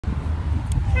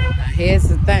Now, here's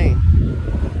the thing.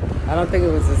 I don't think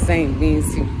it was the same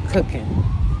beans he was cooking.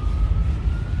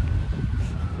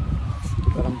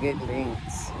 But I'm getting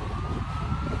beans.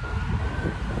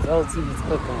 Those he was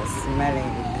cooking was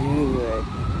smelling good.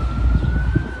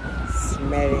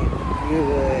 Smelling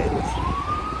good.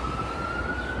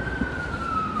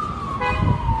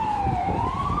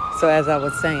 So as I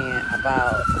was saying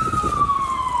about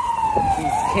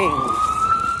these kings.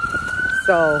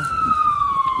 So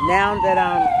now that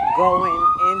I'm going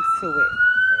into it.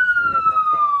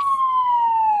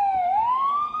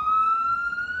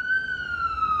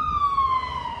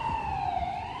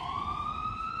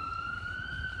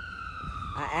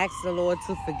 I asked the Lord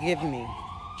to forgive me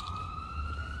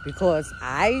because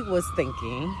I was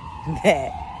thinking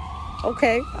that,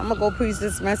 okay, I'm going to go preach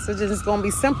this message and it's going to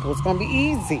be simple. It's going to be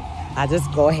easy. I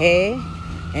just go ahead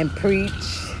and preach,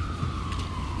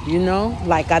 you know,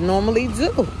 like I normally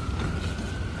do.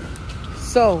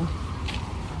 So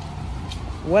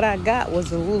what I got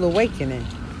was a rude awakening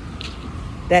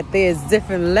that there's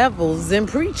different levels in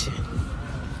preaching.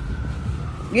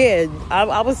 Yeah,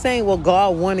 I was saying what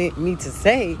God wanted me to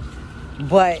say,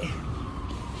 but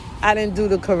I didn't do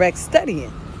the correct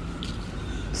studying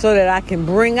so that I can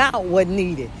bring out what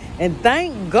needed. And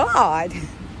thank God,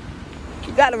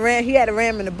 he had a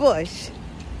ram in the bush.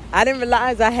 I didn't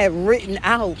realize I had written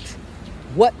out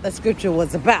what the scripture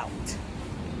was about.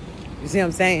 You see what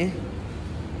I'm saying?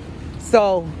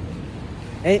 So,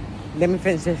 let me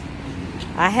finish this.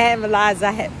 I hadn't realized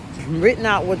I had written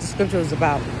out what the scripture was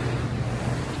about.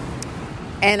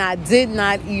 And I did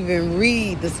not even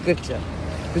read the scripture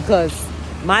because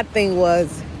my thing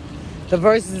was the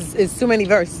verses is too many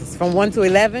verses from 1 to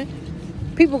 11.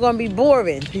 People are going to be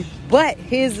boring. But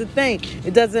here's the thing.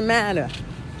 It doesn't matter.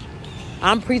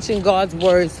 I'm preaching God's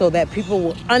word so that people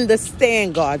will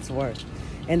understand God's word.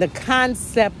 And the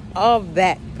concept of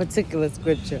that particular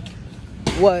scripture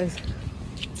was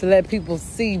to let people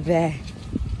see that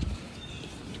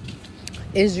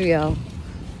Israel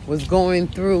was going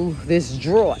through this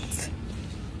drought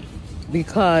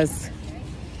because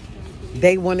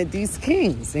they wanted these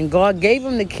kings, and God gave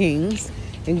them the kings,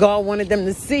 and God wanted them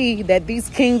to see that these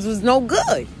kings was no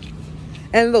good.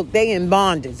 And look, they in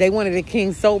bondage. They wanted a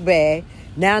king so bad.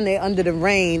 Now they're under the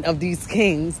reign of these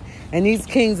kings, and these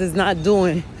kings is not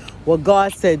doing what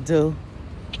God said do.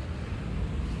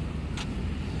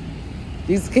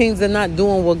 These kings are not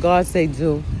doing what God said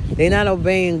do. They're not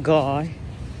obeying God.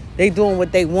 They doing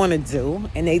what they want to do,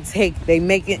 and they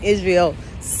making Israel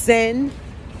sin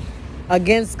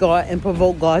against God and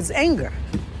provoke God's anger.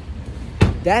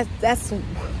 That's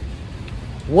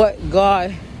what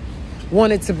God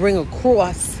wanted to bring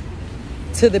across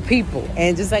to the people.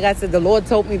 And just like I said, the Lord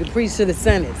told me to preach to the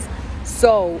sinners.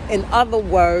 So, in other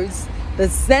words, the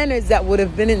sinners that would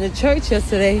have been in the church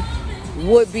yesterday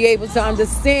would be able to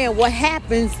understand what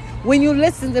happens when you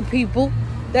listen to people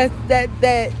that's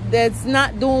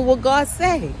not doing what God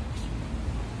say.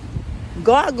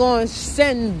 God going to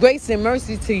send grace and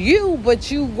mercy to you, but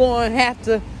you going to have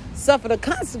to suffer the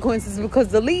consequences because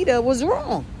the leader was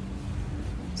wrong.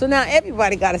 So now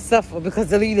everybody got to suffer because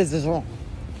the leaders is wrong.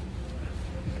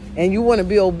 And you want to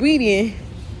be obedient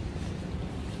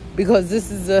because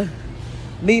this is a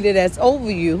leader that's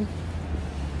over you,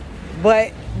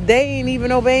 but they ain't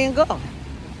even obeying God.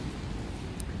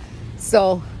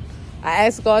 So I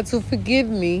asked God to forgive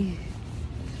me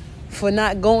for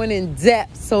not going in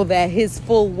depth so that his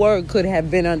full word could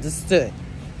have been understood.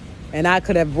 And I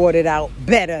could have brought it out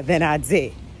better than I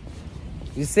did.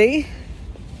 You see?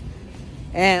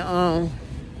 And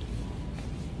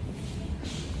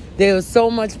there was so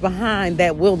much behind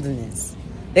that wilderness.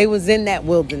 They was in that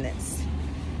wilderness.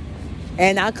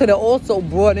 And I could have also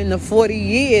brought in the 40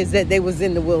 years that they was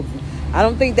in the wilderness. I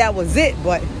don't think that was it,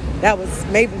 but that was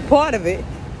maybe part of it.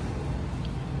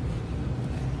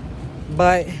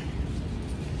 But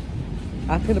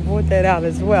I could have brought that out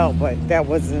as well, but that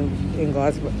wasn't in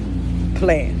God's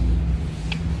plan.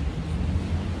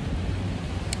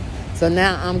 So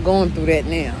now I'm going through that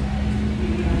now.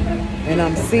 And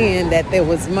I'm seeing that there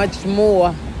was much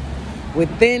more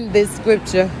within this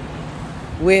scripture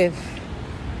with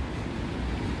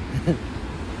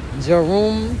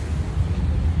Jeroboam,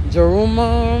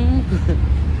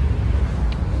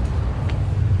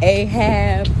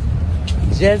 Ahab,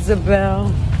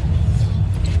 Jezebel.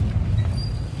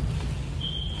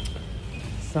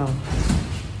 So,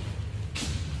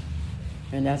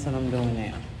 and that's what I'm doing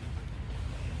now.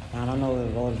 I don't know if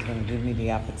the Lord is going to give me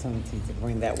the opportunity to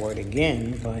bring that word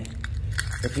again, but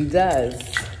if he does,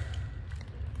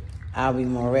 I'll be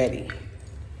more ready.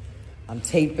 I'm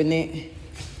taping it.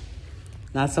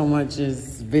 Not so much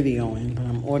as videoing, but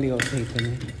I'm audio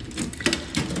taping it.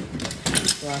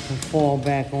 So I can fall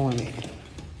back on it.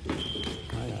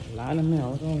 I got a lot of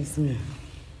milk. Look at all this milk.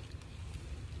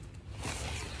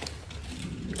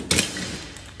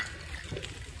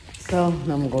 So I'm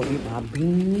gonna go eat my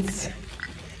beans.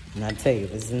 And I tell you,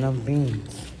 there's enough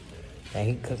beans that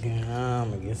he cooking.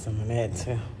 I'm gonna get some of that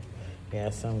too.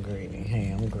 Yes, I'm greedy.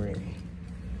 Hey, I'm greedy.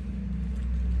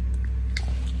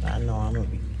 I know I'm gonna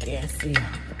be gassy.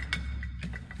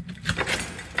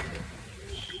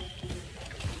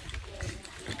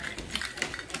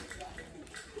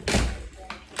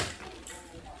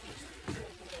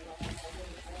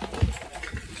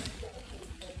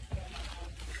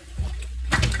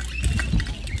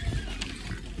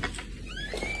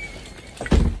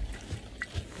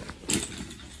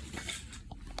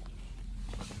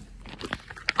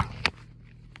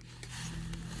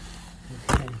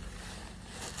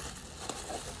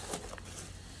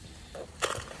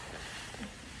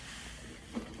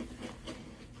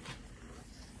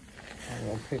 I'm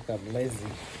gonna pick up Lizzie.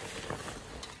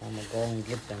 I'm gonna go and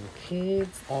get them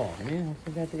kids. Oh man, I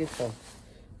forgot to get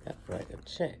that like a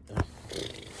check.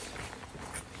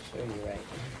 Show you right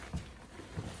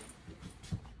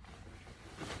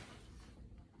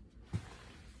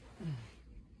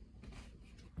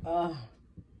now.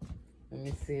 Let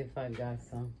me see if I got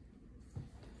some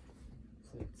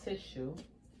tissue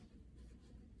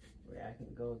where I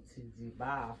can go to the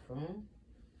bathroom.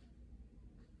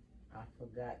 I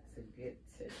forgot to get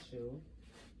tissue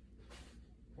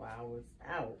while I was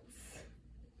out.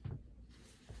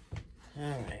 All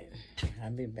right,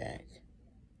 I'll be back.